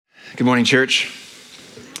Good morning, church.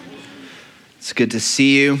 It's good to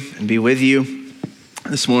see you and be with you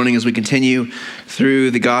this morning as we continue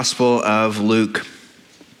through the Gospel of Luke.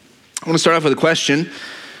 I want to start off with a question,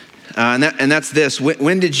 and that's this.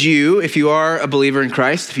 When did you, if you are a believer in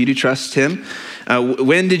Christ, if you do trust him,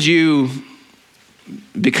 when did you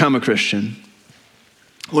become a Christian?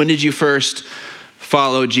 When did you first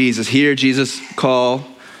follow Jesus, hear Jesus call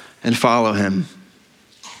and follow him?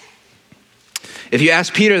 If you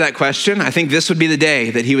ask Peter that question, I think this would be the day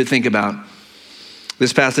that he would think about.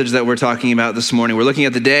 This passage that we're talking about this morning, we're looking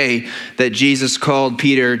at the day that Jesus called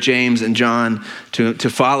Peter, James, and John to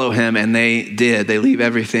follow him, and they did. They leave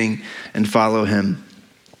everything and follow him.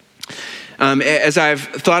 As I've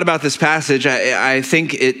thought about this passage, I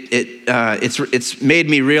think it's made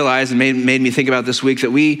me realize and made me think about this week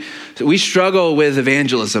that we struggle with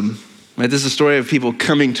evangelism. Right? This is a story of people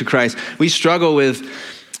coming to Christ. We struggle with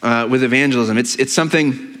evangelism. It's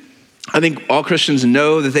something I think all Christians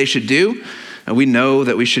know that they should do. We know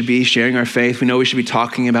that we should be sharing our faith. We know we should be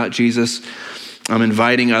talking about Jesus,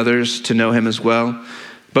 inviting others to know him as well.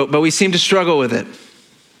 But we seem to struggle with it.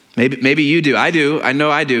 Maybe you do. I do. I know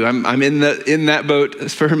I do. I'm in that boat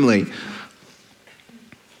firmly.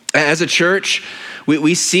 As a church,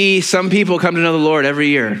 we see some people come to know the Lord every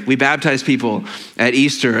year. We baptize people at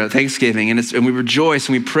Easter, at Thanksgiving, and we rejoice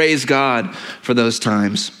and we praise God for those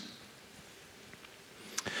times.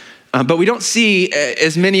 But we don't see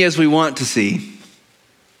as many as we want to see.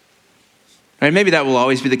 Right? Maybe that will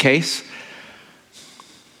always be the case.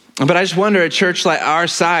 But I just wonder, a church like our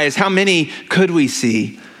size, how many could we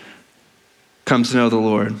see come to know the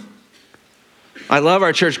Lord? I love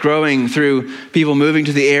our church growing through people moving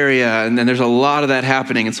to the area, and then there's a lot of that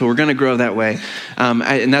happening, and so we're going to grow that way,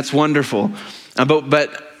 and that's wonderful. But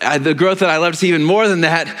the growth that I love to see even more than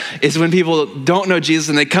that is when people don't know Jesus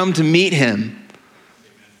and they come to meet him.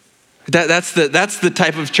 That's the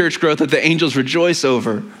type of church growth that the angels rejoice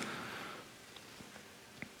over.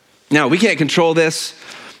 Now, we can't control this,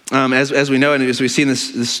 as we know, and as we've seen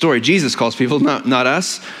this story. Jesus calls people, not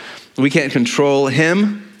us. We can't control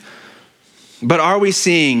him. But are we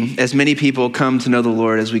seeing as many people come to know the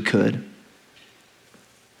Lord as we could?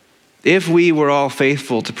 If we were all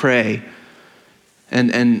faithful to pray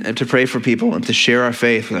and to pray for people and to share our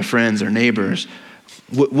faith with our friends, our neighbors,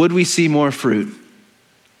 would we see more fruit?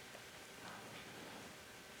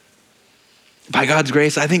 By God's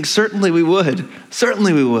grace, I think certainly we would.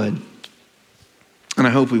 Certainly we would. And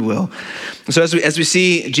I hope we will. So as we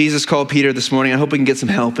see Jesus call Peter this morning, I hope we can get some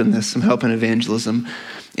help in this, some help in evangelism,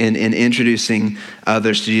 in introducing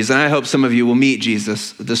others to Jesus. And I hope some of you will meet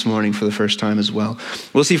Jesus this morning for the first time as well.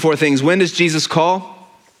 We'll see four things. When does Jesus call?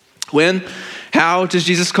 When? How does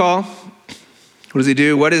Jesus call? What does he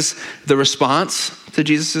do? What is the response to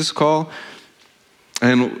Jesus' call?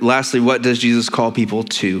 And lastly, what does Jesus call people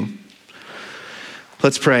to?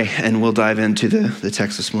 Let's pray, and we'll dive into the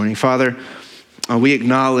text this morning. Father, we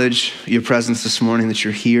acknowledge your presence this morning, that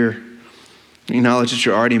you're here. We acknowledge that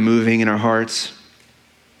you're already moving in our hearts.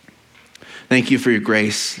 Thank you for your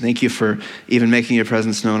grace. Thank you for even making your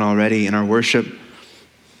presence known already in our worship.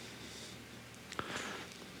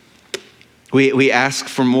 We ask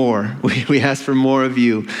for more. We ask for more of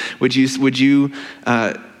you. Would you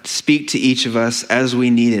speak to each of us as we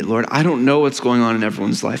need it, Lord? I don't know what's going on in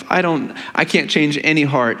everyone's life. I can't change any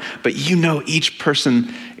heart, but you know each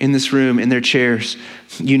person in this room, in their chairs.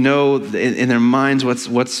 You know in their minds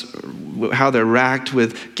how they're racked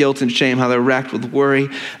with guilt and shame, how they're racked with worry.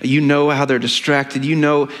 You know how they're distracted. You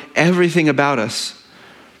know everything about us.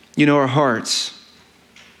 You know our hearts.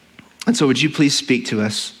 And so would you please speak to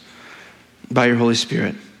us by your Holy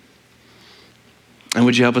Spirit? And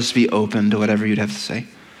would you help us to be open to whatever you'd have to say?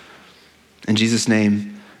 In Jesus'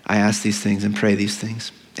 name, I ask these things and pray these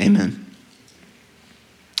things. Amen.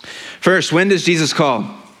 First, when does Jesus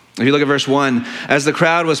call? If you look at verse 1, as the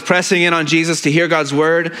crowd was pressing in on Jesus to hear God's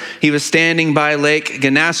word, he was standing by Lake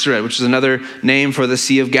Gennesaret, which is another name for the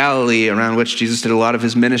Sea of Galilee, around which Jesus did a lot of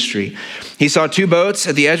his ministry. He saw two boats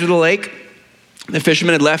at the edge of the lake. The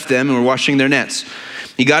fishermen had left them and were washing their nets.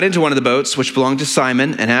 He got into one of the boats, which belonged to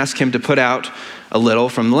Simon, and asked him to put out a little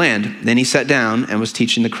from the land. Then he sat down and was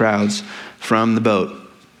teaching the crowds from the boat.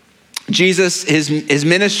 Jesus, his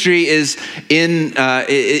ministry is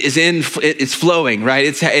flowing,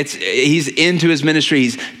 right? He's into his ministry.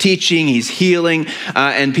 He's teaching, he's healing,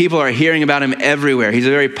 and people are hearing about him everywhere. He's a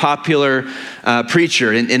very popular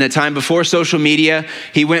preacher. In a time before social media,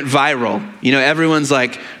 he went viral. You know, everyone's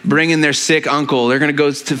like bringing their sick uncle. They're going to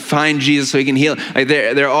go to find Jesus so he can heal. Like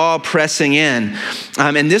they're all pressing in.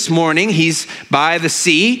 And this morning, he's by the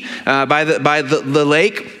sea, by the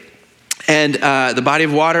lake. and the body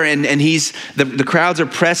of water, and the crowds are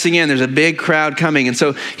pressing in. There's a big crowd coming, and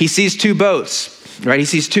so he sees two boats. Right, he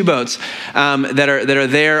sees two boats that are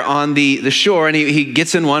there on the shore, and he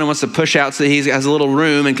gets in one and wants to push out so that he has a little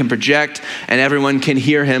room and can project, and everyone can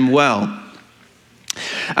hear him well.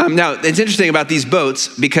 Now, it's interesting about these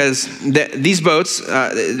boats because these boats,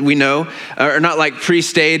 we know, are not like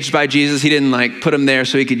pre-staged by Jesus. He didn't like put them there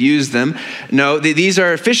so he could use them. No, these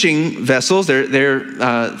are fishing vessels.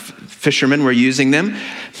 They're fishermen were using them,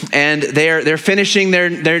 and they're finishing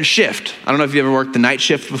their shift. I don't know if you ever worked the night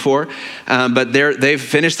shift before, but they've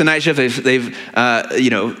finished the night shift. They've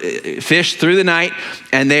fished through the night,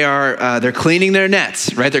 and they're cleaning their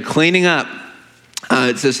nets. Right, they're cleaning up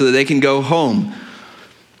so that they can go home.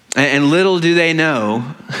 And little do they know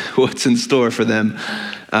what's in store for them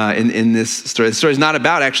in this story. The story is not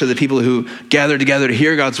about actually the people who gather together to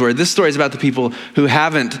hear God's word. This story is about the people who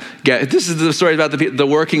haven't. This is the story about the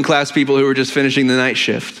working class people who are just finishing the night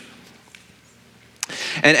shift.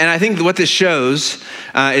 And I think what this shows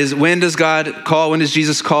is, when does God call? When does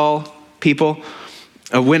Jesus call people?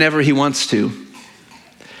 Whenever he wants to.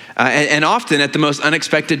 And often at the most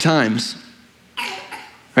unexpected times.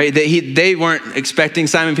 Right? They weren't expecting,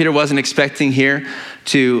 Simon Peter wasn't expecting here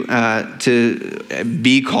to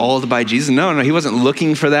be called by Jesus. No, he wasn't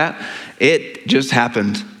looking for that. It just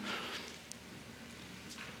happened.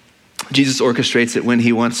 Jesus orchestrates it when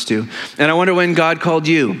he wants to. And I wonder when God called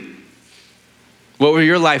you. What were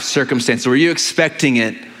your life circumstances? Were you expecting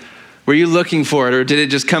it? Were you looking for it, or did it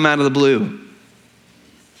just come out of the blue?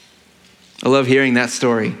 I love hearing that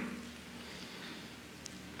story.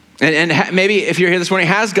 And maybe if you're here this morning,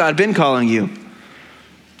 has God been calling you?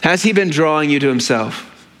 Has he been drawing you to himself?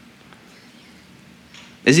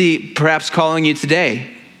 Is he perhaps calling you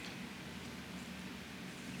today?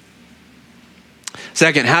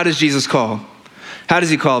 Second, how does Jesus call? How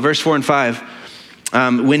does he call? Verse 4 and 5.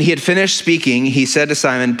 When he had finished speaking, he said to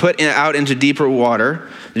Simon, "Put out into deep water,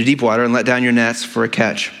 and let down your nets for a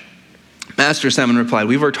catch." "Master," Simon replied,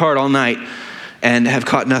 "we've worked hard all night and have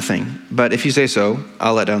caught nothing. But if you say so,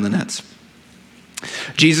 I'll let down the nets."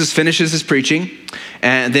 Jesus finishes his preaching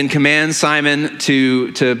and then commands Simon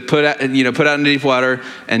to put out into deep water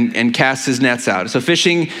and cast his nets out. So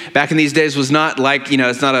fishing back in these days was not like,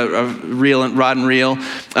 it's not a reel and rod and reel,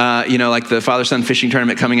 like the father-son fishing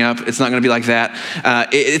tournament coming up. It's not going to be like that.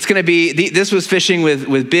 It's going to be, this was fishing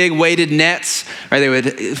with big weighted nets, right? They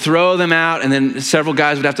would throw them out, and then several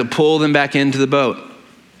guys would have to pull them back into the boat.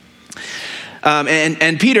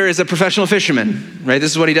 And Peter is a professional fisherman, right?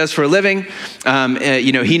 This is what he does for a living.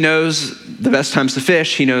 He knows the best times to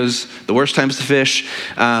fish. He knows the worst times to fish.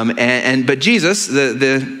 But Jesus,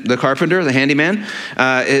 the carpenter, the handyman,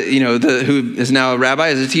 who is now a rabbi,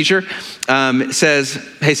 as a teacher, says,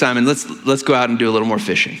 "Hey, Simon, let's go out and do a little more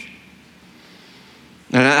fishing."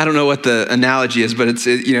 And I don't know what the analogy is, but it's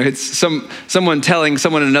someone telling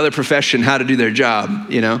someone in another profession how to do their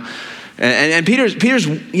job, And Peter's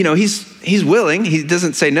he's willing. He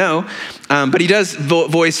doesn't say no, but he does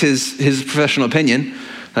voice his professional opinion.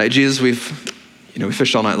 Like, "Jesus, we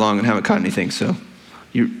fished all night long and haven't caught anything.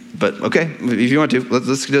 But okay, if you want to,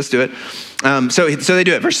 let's just do it." So they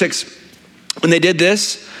do it. Verse 6. When they did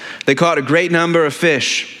this, they caught a great number of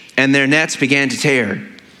fish, and their nets began to tear.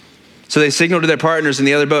 So they signaled to their partners in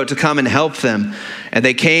the other boat to come and help them, and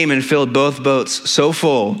they came and filled both boats so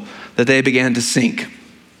full that they began to sink.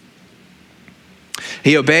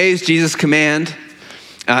 He obeys Jesus' command,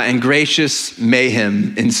 and gracious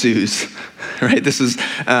mayhem ensues. Right? This was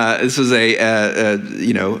a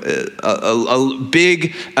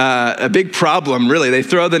big problem. Really, they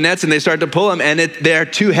throw the nets and they start to pull them, and they're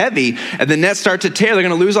too heavy, and the nets start to tear. They're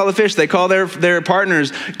going to lose all the fish. They call their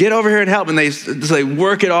partners, "Get over here and help," and they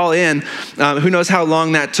work it all in. Who knows how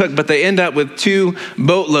long that took? But they end up with 2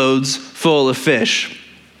 boatloads full of fish.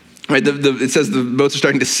 Right, it says the boats are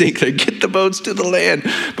starting to sink. They get the boats to the land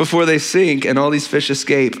before they sink, and all these fish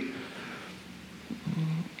escape.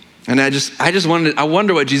 And I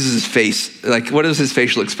wonder what Jesus' face, like, what is his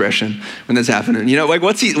facial expression when this happened?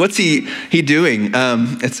 What's he doing?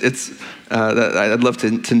 I'd love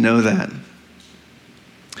to know that.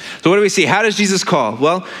 So what do we see? How does Jesus call?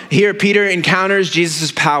 Well, here Peter encounters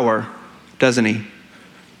Jesus' power, doesn't he?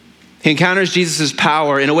 He encounters Jesus'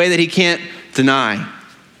 power in a way that he can't deny.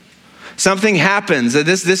 Something happens.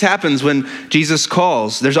 This happens when Jesus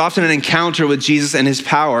calls. There's often an encounter with Jesus and his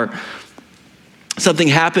power. Something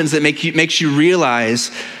happens that makes you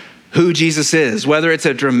realize who Jesus is, whether it's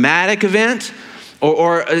a dramatic event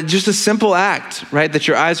or just a simple act, right, that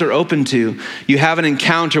your eyes are open to. You have an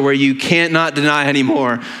encounter where you can't not deny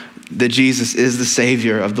anymore that Jesus is the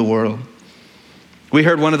Savior of the world. We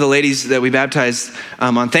heard one of the ladies that we baptized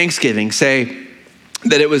on Thanksgiving say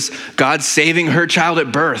that it was God saving her child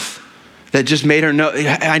at birth that just made her know,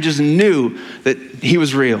 I just knew that he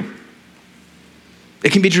was real.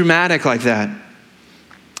 It can be dramatic like that.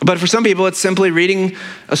 But for some people, it's simply reading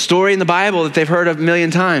a story in the Bible that they've heard a million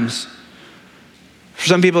times. For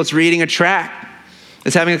some people, it's reading a tract.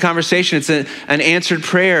 It's having a conversation. It's an answered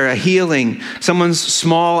prayer, a healing, someone's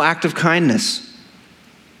small act of kindness.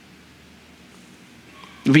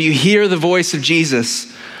 But you hear the voice of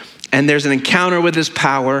Jesus, and there's an encounter with his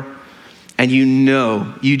power, and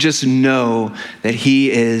you just know that he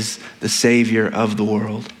is the Savior of the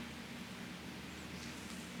world.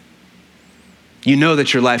 You know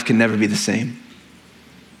that your life can never be the same.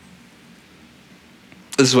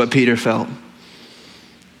 This is what Peter felt.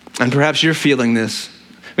 And perhaps you're feeling this.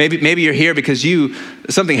 Maybe you're here because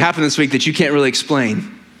something happened this week that you can't really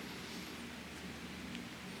explain.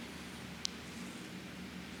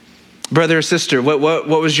 Brother or sister, what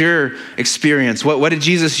was your experience? What did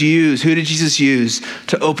Jesus use? Who did Jesus use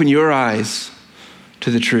to open your eyes to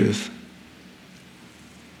the truth?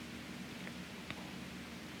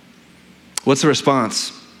 What's the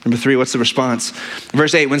response? Number 3, what's the response?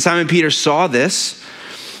 Verse 8, when Simon Peter saw this,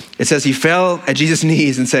 it says he fell at Jesus'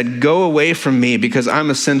 knees and said, "Go away from me, because I'm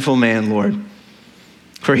a sinful man, Lord."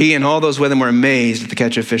 For he and all those with him were amazed at the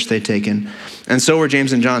catch of fish they'd taken. And so were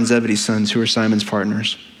James and John, Zebedee's sons, who were Simon's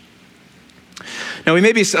partners. Now we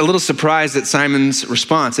may be a little surprised at Simon's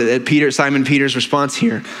response, at Simon Peter's response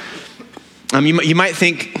here. You might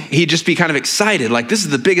think he'd just be kind of excited, like this is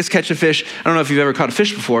the biggest catch of fish. I don't know if you've ever caught a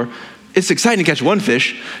fish before. It's exciting to catch one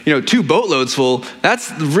fish, 2 boatloads full.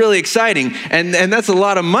 That's really exciting. And that's a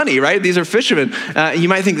lot of money, right? These are fishermen. You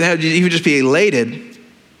might think that he would just be elated.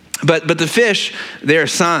 But the fish, they're a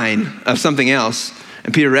sign of something else.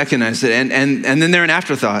 And Peter recognized it. And then they're an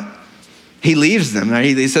afterthought. He leaves them. Right?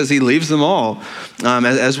 He says he leaves them all,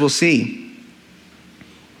 as we'll see.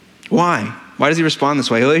 Why? Why does he respond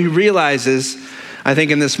this way? Well, he realizes, I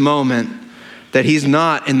think in this moment, that he's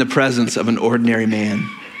not in the presence of an ordinary man.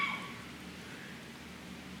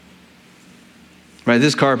 Right,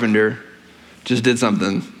 this carpenter just did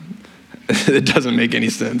something that doesn't make any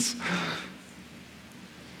sense.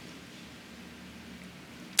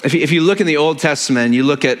 If you look in the Old Testament, you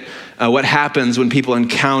look at what happens when people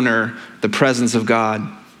encounter the presence of God.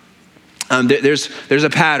 There's a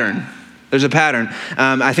pattern. There's a pattern.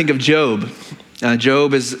 I think of Job.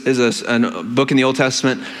 Job is a book in the Old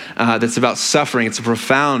Testament that's about suffering. It's a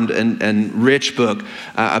profound and rich book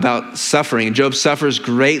about suffering. Job suffers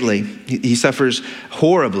greatly. He suffers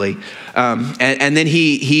horribly. And then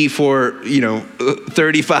he for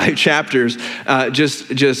 35 chapters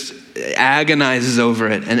just agonizes over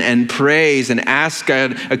it and prays and asks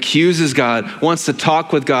God, accuses God, wants to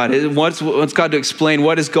talk with God, wants God to explain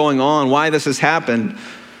what is going on, why this has happened.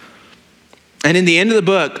 And in the end of the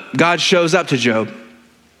book, God shows up to Job.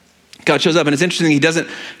 God shows up, and it's interesting, he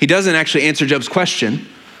doesn't actually answer Job's question,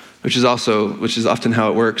 which is often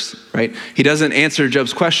how it works, right? He doesn't answer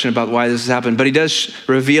Job's question about why this has happened, but he does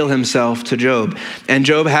reveal himself to Job. And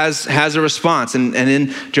Job has a response. And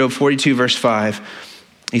in Job 42, verse 5,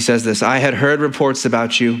 he says this, "I had heard reports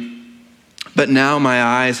about you, but now my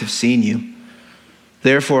eyes have seen you.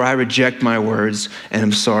 Therefore I reject my words and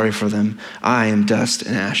am sorry for them. I am dust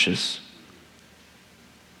and ashes."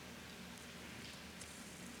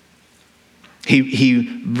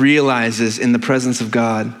 He realizes in the presence of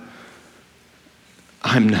God,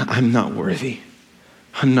 I'm not worthy.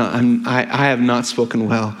 I have not spoken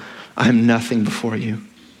well. I'm nothing before you.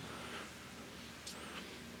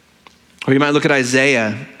 Or you might look at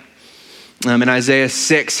Isaiah. In Isaiah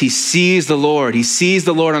 6, he sees the Lord. He sees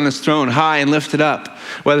the Lord on his throne, high and lifted up.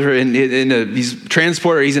 Whether he's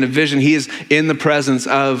transported or he's in a vision, he is in the presence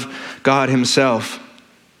of God himself.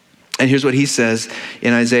 And here's what he says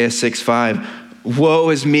in Isaiah 6:5. "Woe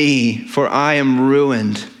is me, for I am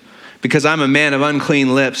ruined, because I'm a man of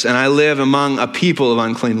unclean lips, and I live among a people of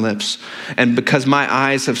unclean lips, and because my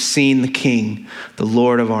eyes have seen the King, the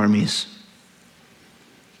Lord of armies."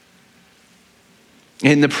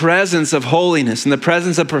 In the presence of holiness, in the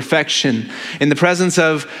presence of perfection, in the presence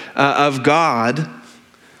of God,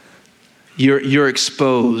 you're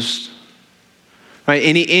exposed. Right?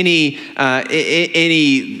 Any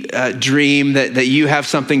dream that you have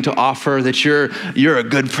something to offer, that you're a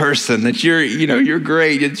good person, that you're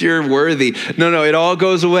great, that you're worthy. No, it all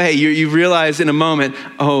goes away. You realize in a moment,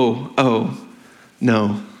 oh,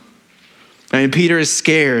 no. And Peter is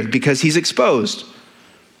scared because he's exposed.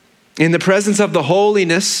 In the presence of the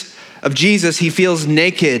holiness of Jesus, he feels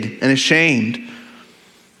naked and ashamed.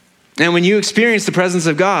 And when you experience the presence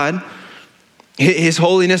of God, his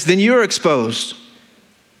holiness, then you're exposed.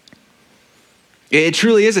 It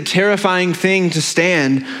truly is a terrifying thing to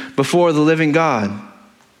stand before the living God.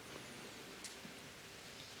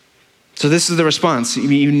 So this is the response.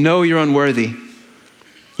 You know you're unworthy.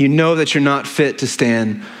 You know that you're not fit to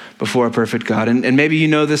stand before a perfect God. And maybe you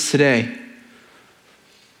know this today.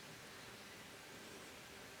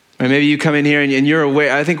 Or maybe you come in here and you're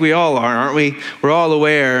aware. I think we all are, aren't we? We're all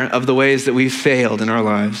aware of the ways that we've failed in our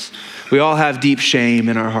lives. We all have deep shame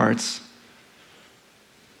in our hearts.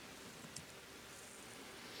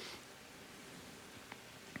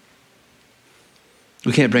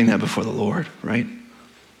 We can't bring that before the Lord, right?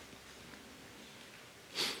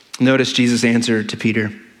 Notice Jesus' answer to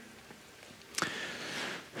Peter.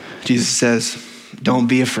 Jesus says, don't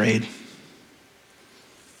be afraid.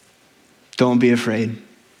 Don't be afraid.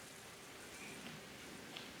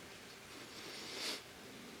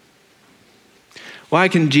 Why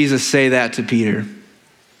can Jesus say that to Peter?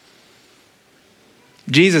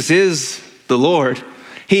 Jesus is the Lord.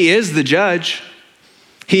 He is the judge.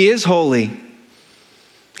 He is holy.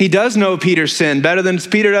 He does know Peter's sin better than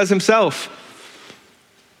Peter does himself.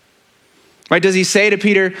 Right? Does he say to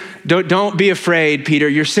Peter, don't be afraid, Peter,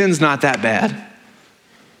 your sin's not that bad?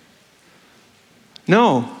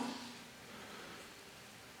 No.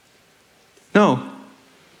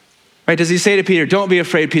 Right? Does he say to Peter, don't be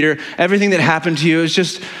afraid, Peter, everything that happened to you is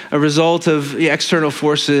just a result of the external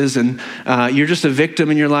forces and you're just a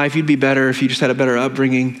victim in your life. You'd be better if you just had a better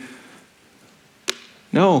upbringing.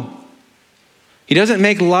 No. He doesn't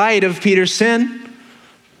make light of Peter's sin.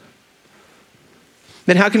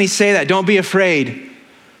 Then how can he say that? Don't be afraid.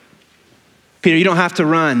 Peter, you don't have to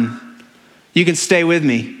run. You can stay with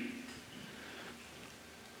me.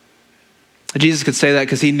 Jesus could say that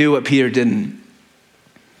because he knew what Peter didn't.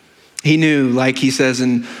 He knew, like he says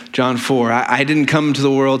in John 4, I didn't come to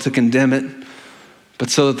the world to condemn it, but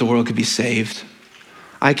so that the world could be saved.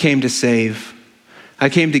 I came to save. I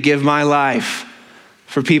came to give my life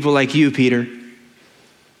for people like you, Peter.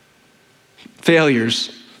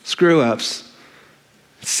 Failures, screw-ups,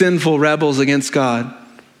 sinful rebels against God.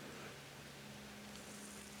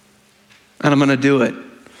 And I'm going to do it.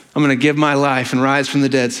 I'm going to give my life and rise from the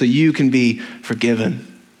dead so you can be forgiven.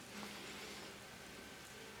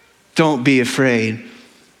 Don't be afraid.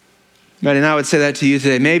 Right? And I would say that to you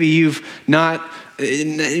today. Maybe you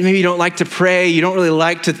don't like to pray. You don't really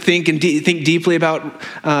like to think deeply about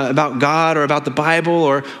God or about the Bible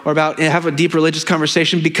or about have a deep religious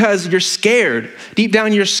conversation because you're scared. Deep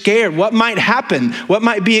down, you're scared. What might happen? What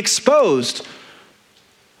might be exposed?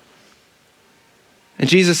 And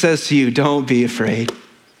Jesus says to you, don't be afraid.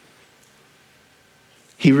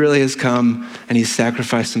 He really has come and he's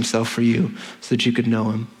sacrificed himself for you so that you could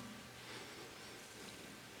know him.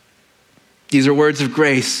 These are words of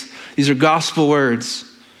grace. These are gospel words,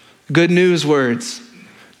 good news words.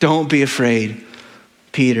 Don't be afraid,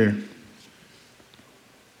 Peter.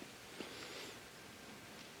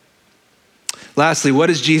 Lastly, what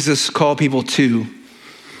does Jesus call people to?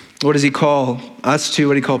 What does he call us to?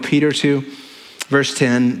 What did he call Peter to? Verse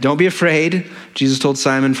 10, don't be afraid. Jesus told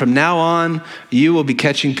Simon, from now on, you will be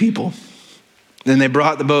catching people. Then they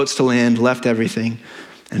brought the boats to land, left everything,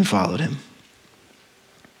 and followed him.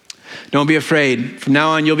 Don't be afraid. From now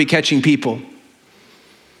on, you'll be catching people.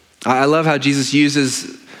 I love how Jesus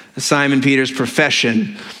uses Simon Peter's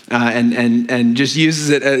profession and just uses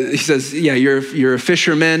it. He says, yeah, you're a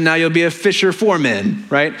fisherman. Now you'll be a fisher for men,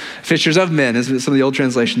 right? Fishers of men, as some of the old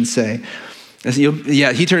translations say.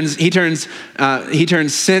 He turns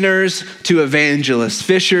sinners to evangelists,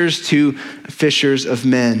 fishers to fishers of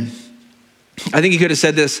men. I think he could have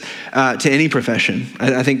said this to any profession.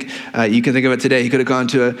 I think you can think of it today. He could have gone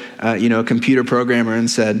to a computer programmer and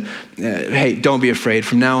said, "Hey, don't be afraid.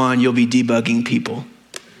 From now on, you'll be debugging people."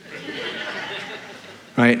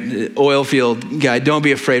 Right? Oil field guy, don't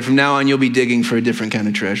be afraid. From now on, you'll be digging for a different kind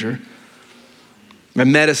of treasure.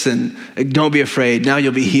 Medicine, don't be afraid. Now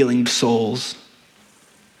you'll be healing souls.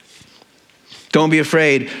 Don't be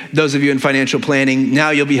afraid. Those of you in financial planning,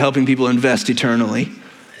 now you'll be helping people invest eternally.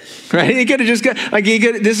 Right? He could have just got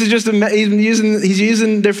this is just he's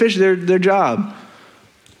using their job.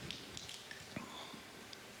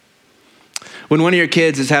 When one of your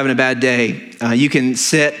kids is having a bad day, you can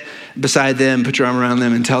sit beside them, put your arm around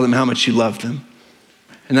them, and tell them how much you love them,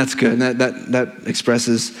 and that's good. And that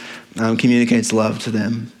expresses, communicates love to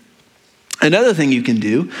them. Another thing you can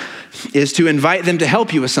do is to invite them to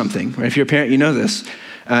help you with something. Right? If you're a parent, you know this.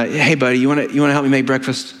 Hey, buddy, you want to help me make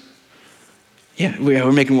breakfast? Yeah,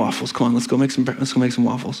 we're making waffles. Come on, let's go make some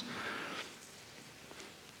waffles.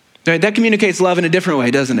 Right, that communicates love in a different way,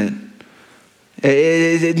 doesn't it?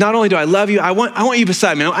 Not only do I love you, I want you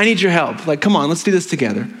beside me. I need your help. Like, come on, let's do this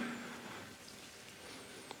together.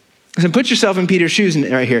 Listen, put yourself in Peter's shoes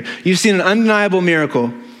right here. You've seen an undeniable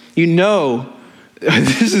miracle. You know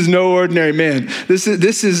this is no ordinary man. He's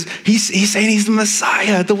saying he's the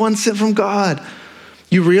Messiah, the one sent from God.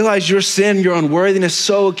 You realize your sin, your unworthiness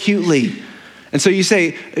so acutely. And so you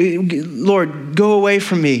say, Lord, go away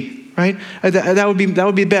from me, right? That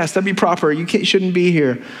would be best. That'd be proper. You shouldn't be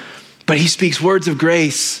here. But he speaks words of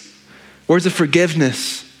grace, words of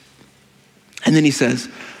forgiveness. And then he says,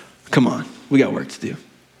 come on, we got work to do.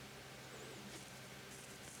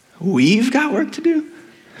 We've got work to do?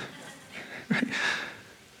 Right?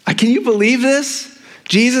 Can you believe this?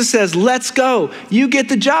 Jesus says, let's go. You get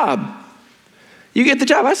the job. You get the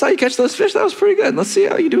job. I saw you catch those fish. That was pretty good. Let's see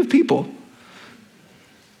how you do with people.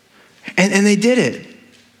 And they did it. It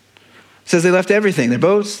says they left everything. Their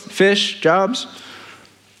boats, fish, jobs.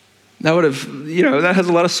 That would have, that has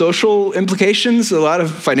a lot of social implications, a lot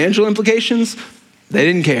of financial implications. They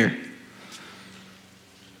didn't care.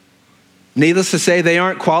 Needless to say, they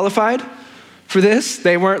aren't qualified for this.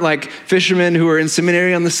 They weren't like fishermen who were in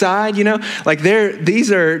seminary on the side, Like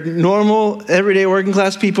these are normal, everyday working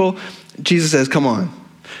class people. Jesus says, come on.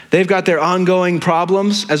 They've got their ongoing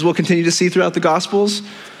problems, as we'll continue to see throughout the Gospels.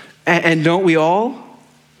 And don't we all?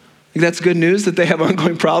 Like that's good news that they have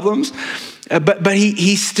ongoing problems. But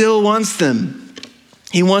he still wants them.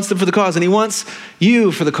 He wants them for the cause, and he wants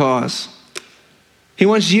you for the cause. He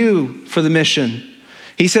wants you for the mission.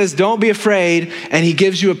 He says, don't be afraid, and he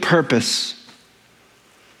gives you a purpose.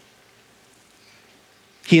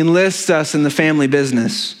 He enlists us in the family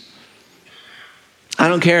business. I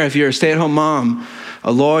don't care if you're a stay-at-home mom,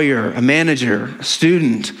 a lawyer, a manager, a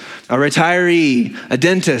student, a retiree, a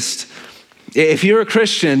dentist. If you're a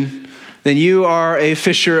Christian, then you are a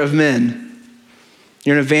fisher of men.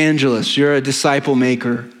 You're an evangelist. You're a disciple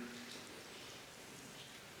maker.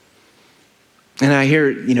 And I hear,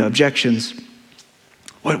 objections.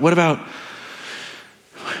 What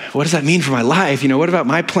does that mean for my life? What about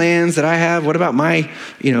my plans that I have? What about my,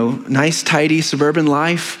 nice, tidy suburban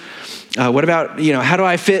life? What about, how do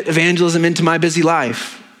I fit evangelism into my busy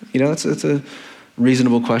life? That's a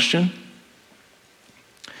reasonable question.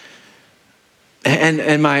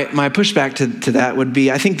 And my pushback to that would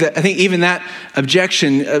be, I think even that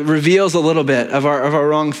objection reveals a little bit of our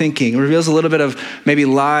wrong thinking, reveals a little bit of maybe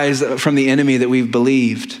lies from the enemy that we've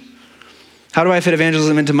believed. How do I fit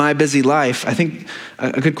evangelism into my busy life? I think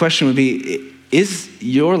a good question would be, is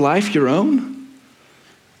your life your own?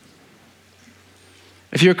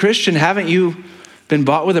 If you're a Christian, haven't you been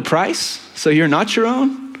bought with a price, so you're not your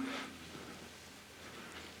own?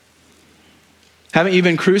 Haven't you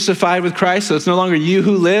been crucified with Christ, so it's no longer you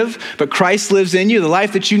who live, but Christ lives in you? The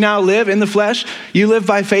life that you now live in the flesh, you live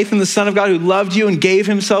by faith in the Son of God who loved you and gave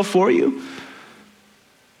himself for you.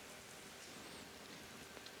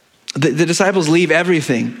 The disciples leave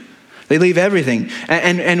everything. They leave everything.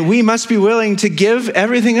 And we must be willing to give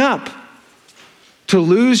everything up, to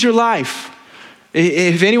lose your life.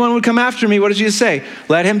 If anyone would come after me, what does Jesus say?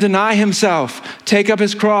 Let him deny himself, take up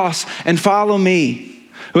his cross, and follow me.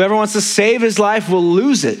 Whoever wants to save his life will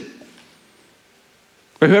lose it.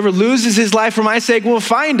 But whoever loses his life for my sake will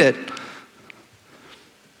find it.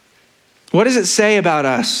 What does it say about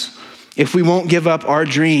us if we won't give up our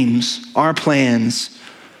dreams, our plans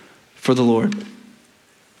for the Lord?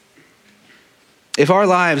 If our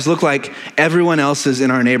lives look like everyone else's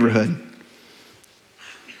in our neighborhood,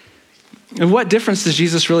 and what difference does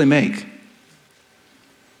Jesus really make?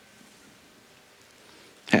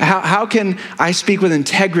 How can I speak with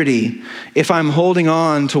integrity if I'm holding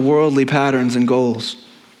on to worldly patterns and goals?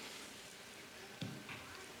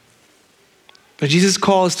 But Jesus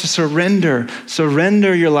calls to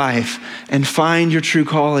surrender your life and find your true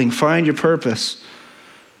calling, find your purpose.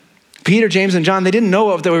 Peter, James, and John, they didn't know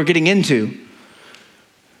what they were getting into.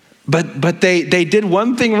 But they did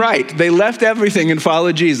one thing right. They left everything and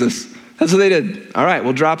followed Jesus. That's what they did. All right,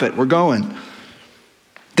 we'll drop it. We're going.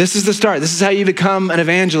 This is the start. This is how you become an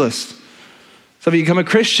evangelist. So you become a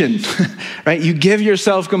Christian, right? You give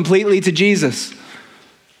yourself completely to Jesus.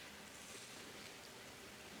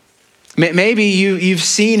 Maybe you've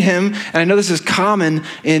seen him, and I know this is common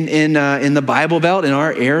in the Bible Belt, in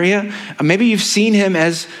our area. Maybe you've seen him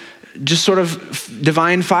as just sort of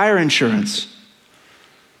divine fire insurance.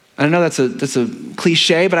 I know that's a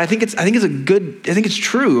cliche, but I think it's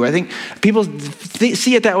true. I think people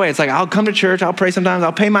see it that way. It's like, I'll come to church, I'll pray sometimes,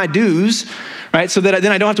 I'll pay my dues, right? So that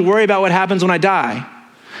then I don't have to worry about what happens when I die.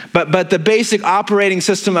 But the basic operating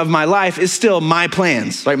system of my life is still my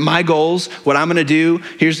plans, like my goals, what I'm gonna do.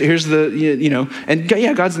 Here's the, and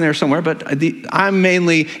yeah, God's in there somewhere, but I'm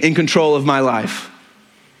mainly in control of my life.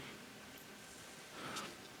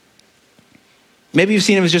 Maybe you've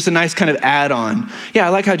seen him as just a nice kind of add-on. Yeah, I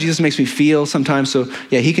like how Jesus makes me feel sometimes, so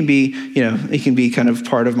yeah, he can be kind of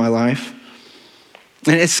part of my life.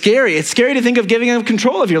 And it's scary. It's scary to think of giving up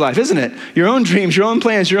control of your life, isn't it? Your own dreams, your own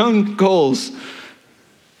plans, your own goals.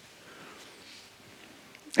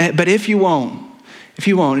 But if you won't,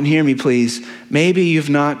 and hear me please, maybe you've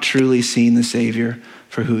not truly seen the Savior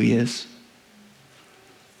for who he is.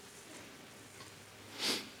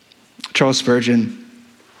 Charles Spurgeon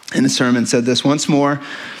in a sermon said this: once more,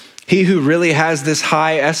 he who really has this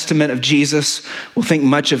high estimate of Jesus will think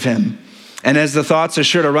much of him. And as the thoughts are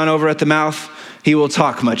sure to run over at the mouth, he will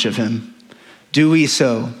talk much of him. Do we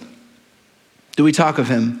so? Do we talk of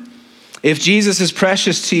him? If Jesus is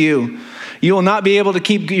precious to you, you will not be able to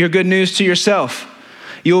keep your good news to yourself.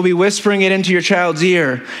 You will be whispering it into your child's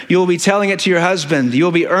ear. You will be telling it to your husband. You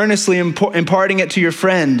will be earnestly imparting it to your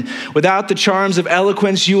friend. Without the charms of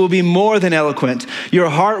eloquence, you will be more than eloquent. Your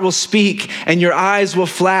heart will speak and your eyes will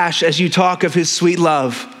flash as you talk of his sweet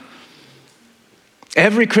love.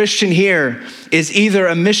 Every Christian here is either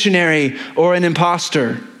a missionary or an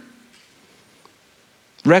imposter.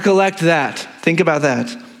 Recollect that. Think about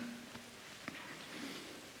that.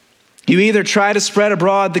 You either try to spread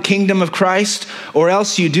abroad the kingdom of Christ, or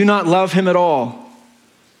else you do not love him at all.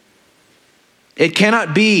 It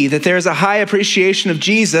cannot be that there is a high appreciation of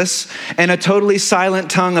Jesus and a totally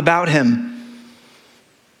silent tongue about him.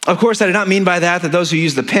 Of course, I do not mean by that those who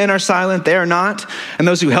use the pen are silent. They are not. And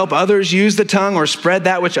those who help others use the tongue or spread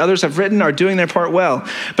that which others have written are doing their part well.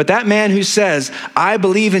 But that man who says, I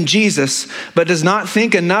believe in Jesus, but does not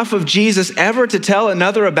think enough of Jesus ever to tell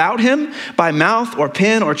another about him by mouth or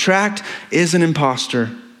pen or tract is an impostor.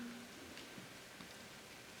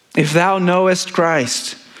 If thou knowest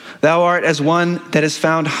Christ, thou art as one that has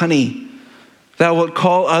found honey. Thou wilt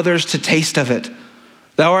call others to taste of it.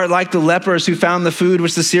 Thou art like the lepers who found the food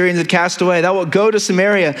which the Syrians had cast away. Thou wilt go to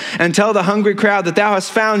Samaria and tell the hungry crowd that thou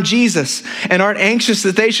hast found Jesus and art anxious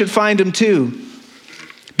that they should find him too.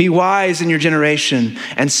 Be wise in your generation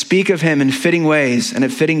and speak of him in fitting ways and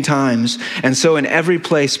at fitting times. And so in every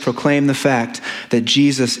place proclaim the fact that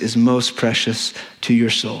Jesus is most precious to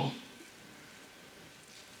your soul.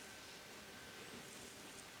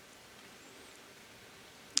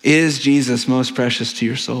 Is Jesus most precious to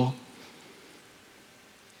your soul?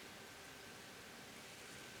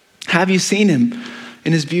 Have you seen him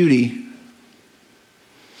in his beauty?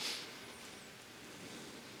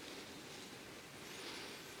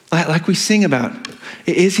 Like we sing about,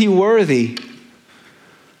 is he worthy?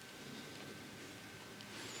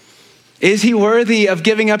 Is he worthy of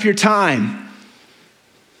giving up your time?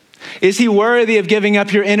 Is he worthy of giving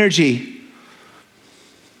up your energy?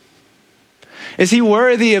 Is he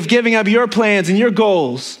worthy of giving up your plans and your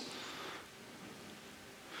goals?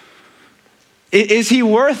 Is he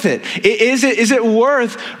worth it? Is it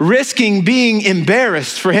worth risking being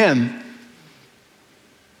embarrassed for him?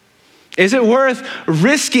 Is it worth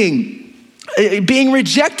risking being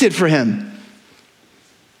rejected for him?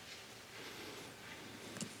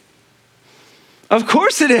 Of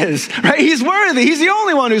course it is, right? He's worthy. He's the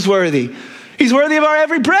only one who's worthy. He's worthy of our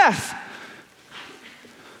every breath.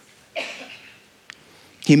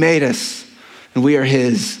 He made us, and we are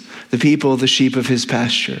his, the people, the sheep of his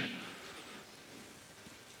pasture.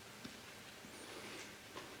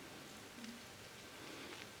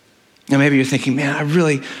 Now maybe you're thinking, man,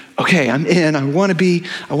 I'm in. I want to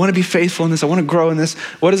be faithful in this. I want to grow in this.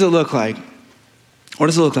 What does it look like? What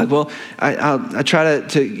does it look like? Well, I try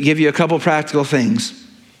to give you a couple practical things.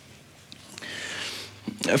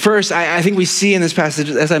 First, I think we see in this passage,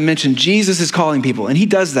 as I mentioned, Jesus is calling people, and he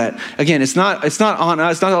does that. Again, it's not on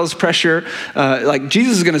us. It's not all this pressure. Like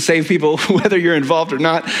Jesus is going to save people whether you're involved or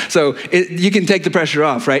not. So you can take the pressure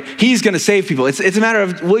off, right? He's going to save people. It's a matter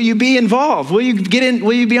of, will you be involved? Will you get in?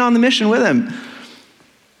 Will you be on the mission with him?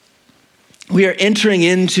 We are entering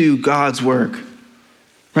into God's work,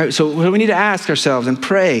 right? So we need to ask ourselves and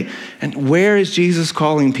pray. And where is Jesus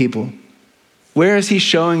calling people? Where is he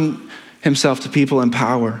showing himself to people in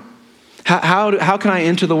power? How can I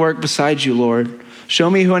enter the work beside you, Lord? Show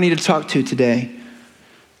me who I need to talk to today.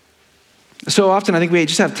 So often I think we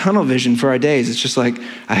just have tunnel vision for our days. It's just like,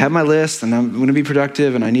 I have my list and I'm going to be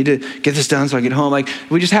productive and I need to get this done so I get home. Like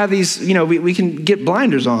we just have these, we can get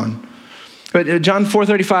blinders on. But John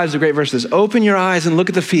 4:35 is a great verse. It says, open your eyes and look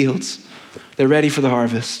at the fields. They're ready for the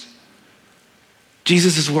harvest.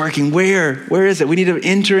 Jesus is working. Where is it? We need to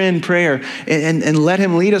enter in prayer and let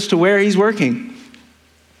him lead us to where he's working.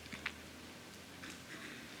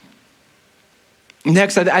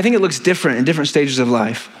 Next, I think it looks different in different stages of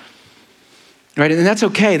life. Right? And that's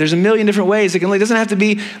okay. There's a million different ways it can look. It doesn't have to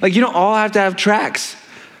be, like, you don't all have to have tracks.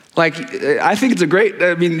 Like, I think it's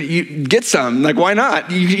you get some. Like, why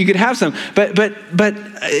not? You could have some. But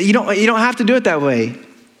you don't have to do it that way.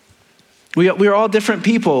 We are all different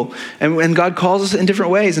people, and God calls us in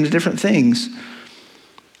different ways into different things.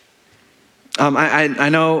 I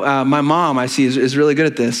know my mom, I see, is really good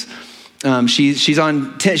at this. She's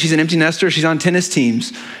an empty nester. She's on tennis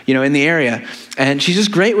teams, in the area. And she's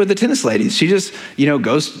just great with the tennis ladies. She just,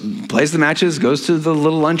 plays the matches, goes to the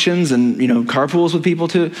little luncheons and, carpools with people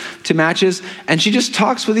to matches. And she just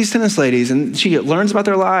talks with these tennis ladies and she learns about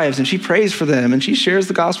their lives and she prays for them and she shares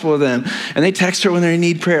the gospel with them. And they text her when they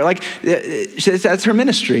need prayer. Like, that's her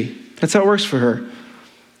ministry. That's how it works for her.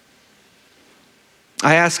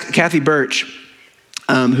 I asked Kathy Birch,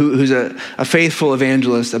 who's a faithful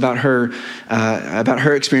evangelist, about her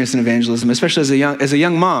experience in evangelism, especially as a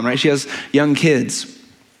young mom, right? She has young kids.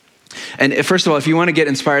 And first of all, if you want to get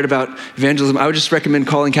inspired about evangelism, I would just recommend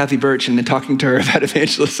calling Kathy Birch and talking to her about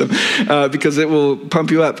evangelism, because it will pump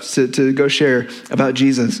you up to go share about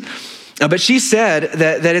Jesus. But she said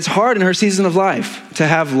that it's hard in her season of life to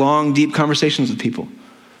have long, deep conversations with people.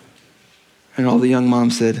 And all the young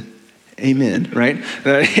moms said, amen, right?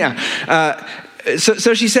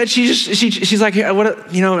 So she said she's like,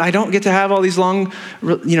 I don't get to have all these long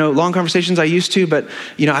conversations I used to, but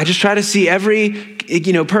I just try to see every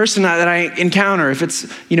person that I encounter. If it's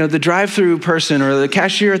the drive-through person or the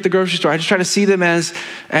cashier at the grocery store, I just try to see them as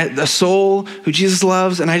a soul who Jesus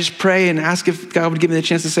loves, and I just pray and ask if God would give me the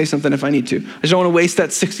chance to say something if I need to. I just don't want to waste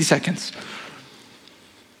that 60 seconds.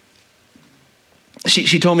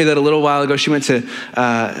 She told me that a little while ago she went to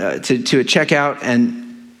a checkout, and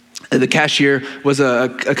the cashier was a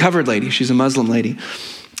covered lady. She's a Muslim lady.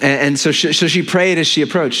 And so she prayed as she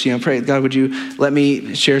approached, pray, God, would you let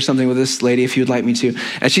me share something with this lady if you would like me to?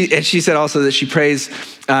 And she said also that she prays,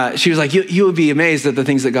 she was like, you would be amazed at the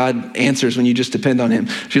things that God answers when you just depend on him.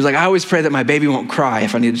 She was like, I always pray that my baby won't cry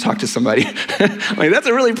if I need to talk to somebody. Like, that's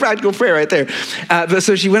a really practical prayer right there. But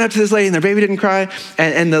so she went up to this lady and their baby didn't cry.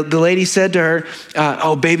 And the lady said to her,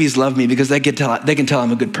 oh, babies love me because they can tell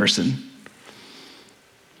I'm a good person.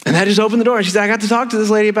 And that just opened the door. And she said, I got to talk to this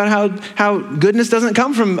lady about how goodness doesn't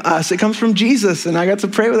come from us. It comes from Jesus. And I got to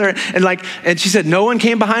pray with her. And she said, no one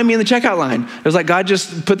came behind me in the checkout line. It was like God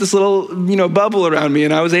just put this little, bubble around me.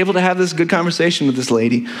 And I was able to have this good conversation with this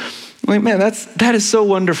lady. I'm like, man, that is so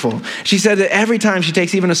wonderful. She said that every time she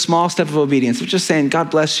takes even a small step of obedience, of just saying, God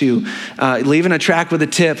bless you, leaving a track with a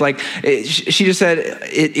tip, she just said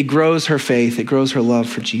it grows her faith. It grows her love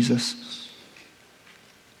for Jesus.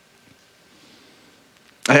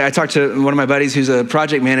 I talked to one of my buddies who's a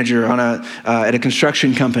project manager at a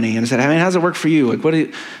construction company, and I said, "I mean, how does it work for you?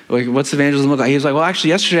 What's evangelism look like?" He was like, "Well,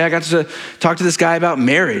 actually, yesterday I got to talk to this guy about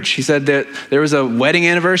marriage." He said that there was a wedding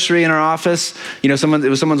anniversary in our office. It was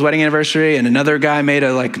someone's wedding anniversary, and another guy made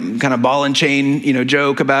a kind of ball and chain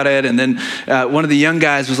joke about it, and then one of the young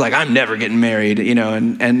guys was like, "I'm never getting married,"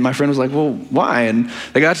 and my friend was like, "Well, why?" And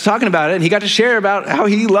they got to talking about it, and he got to share about how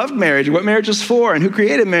he loved marriage, what marriage was for, and who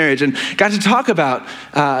created marriage, and got to talk about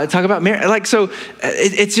marriage.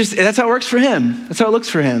 It's just, that's how it works for him. That's how it looks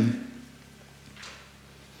for him.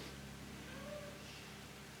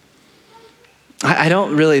 I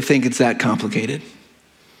don't really think it's that complicated.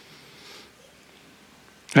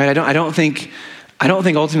 Right? I don't think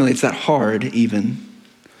ultimately it's that hard even.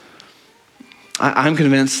 I'm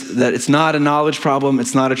convinced that it's not a knowledge problem.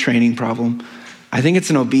 It's not a training problem. I think it's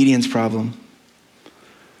an obedience problem.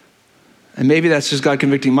 And maybe that's just God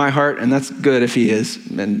convicting my heart, and that's good if he is,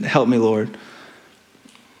 and help me, Lord.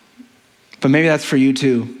 But maybe that's for you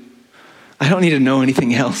too. I don't need to know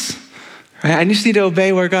anything else. Right? I just need to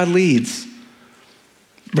obey where God leads.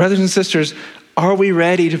 Brothers and sisters, are we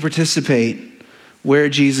ready to participate where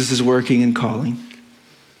Jesus is working and calling?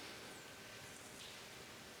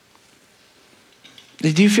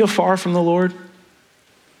 Do you feel far from the Lord? Do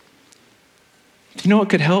you know what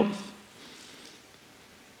could help?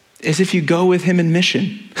 Is if you go with him in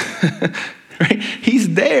mission. Right?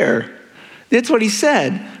 He's there. That's what he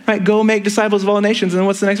said. Right? Go make disciples of all nations. And then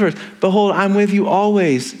what's the next verse? Behold, I'm with you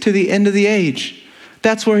always to the end of the age.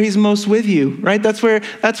 That's where he's most with you, right? That's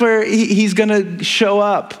where he's gonna show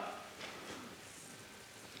up.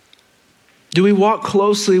 Do we walk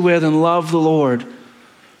closely with and love the Lord?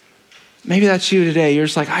 Maybe that's you today. You're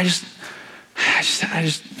just like, I just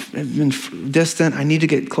have been distant. I need to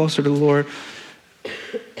get closer to the Lord.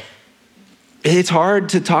 It's hard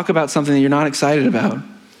to talk about something that you're not excited about.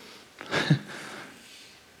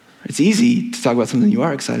 It's easy to talk about something you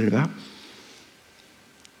are excited about.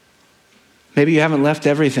 Maybe you haven't left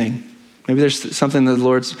everything. Maybe there's something that the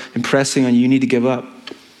Lord's impressing on you. You need to give up.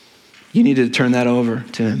 You need to turn that over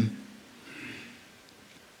to him.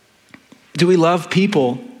 Do we love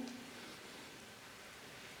people?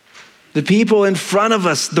 The people in front of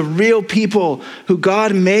us, the real people who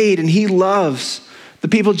God made and he loves, the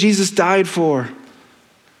people Jesus died for.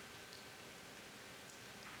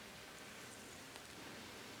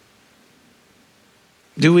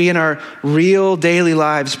 Do we in our real daily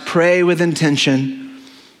lives pray with intention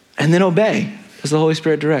and then obey as the Holy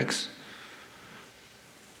Spirit directs?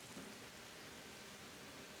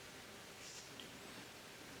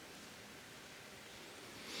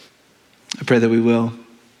 I pray that we will.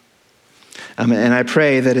 And I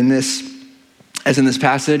pray that in this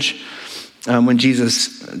passage, when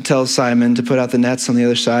Jesus tells Simon to put out the nets on the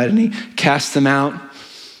other side and he casts them out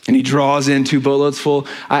and he draws in 2 boatloads full,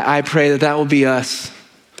 I pray that will be us.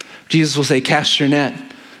 Jesus will say, cast your net,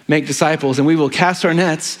 make disciples, and we will cast our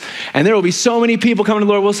nets. And there will be so many people coming to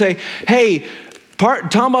the Lord. We'll say, hey,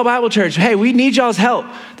 Tomball Bible Church, hey, we need y'all's help.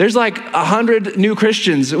 There's like 100 new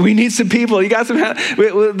Christians. We need some people. You got some help?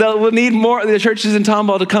 We'll need more of the churches in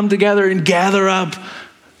Tomball to come together and gather up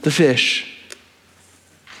the fish.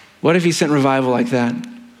 What if he sent revival like that?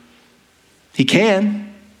 He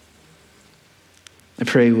can. I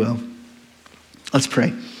pray he will. Let's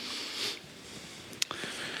pray.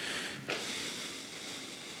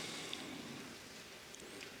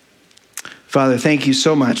 Father, thank you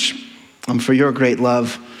so much for your great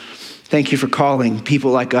love. Thank you for calling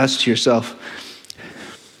people like us to yourself.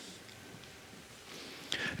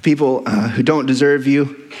 People who don't deserve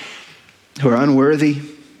you, who are unworthy,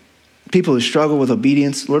 people who struggle with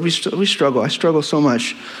obedience. Lord, we struggle. I struggle so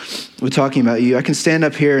much with talking about you. I can stand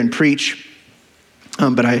up here and preach,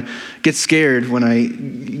 but I get scared when I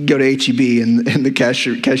go to HEB and the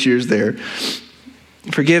cashier's there.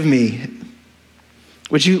 Forgive me.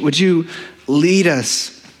 Would you lead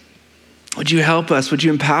us? Would you help us? Would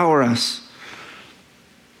you empower us?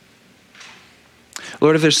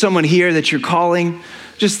 Lord, if there's someone here that you're calling,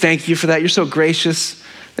 just thank you for that. You're so gracious.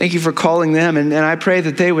 Thank you for calling them. And I pray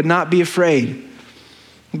that they would not be afraid,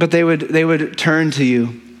 but they would turn to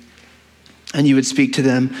you and you would speak to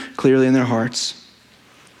them clearly in their hearts.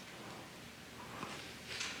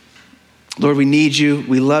 Lord, we need you.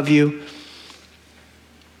 We love you.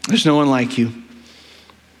 There's no one like you.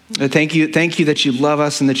 Thank you that you love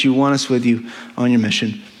us and that you want us with you on your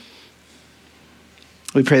mission.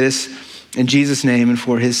 We pray this in Jesus' name and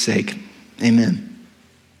for his sake. Amen.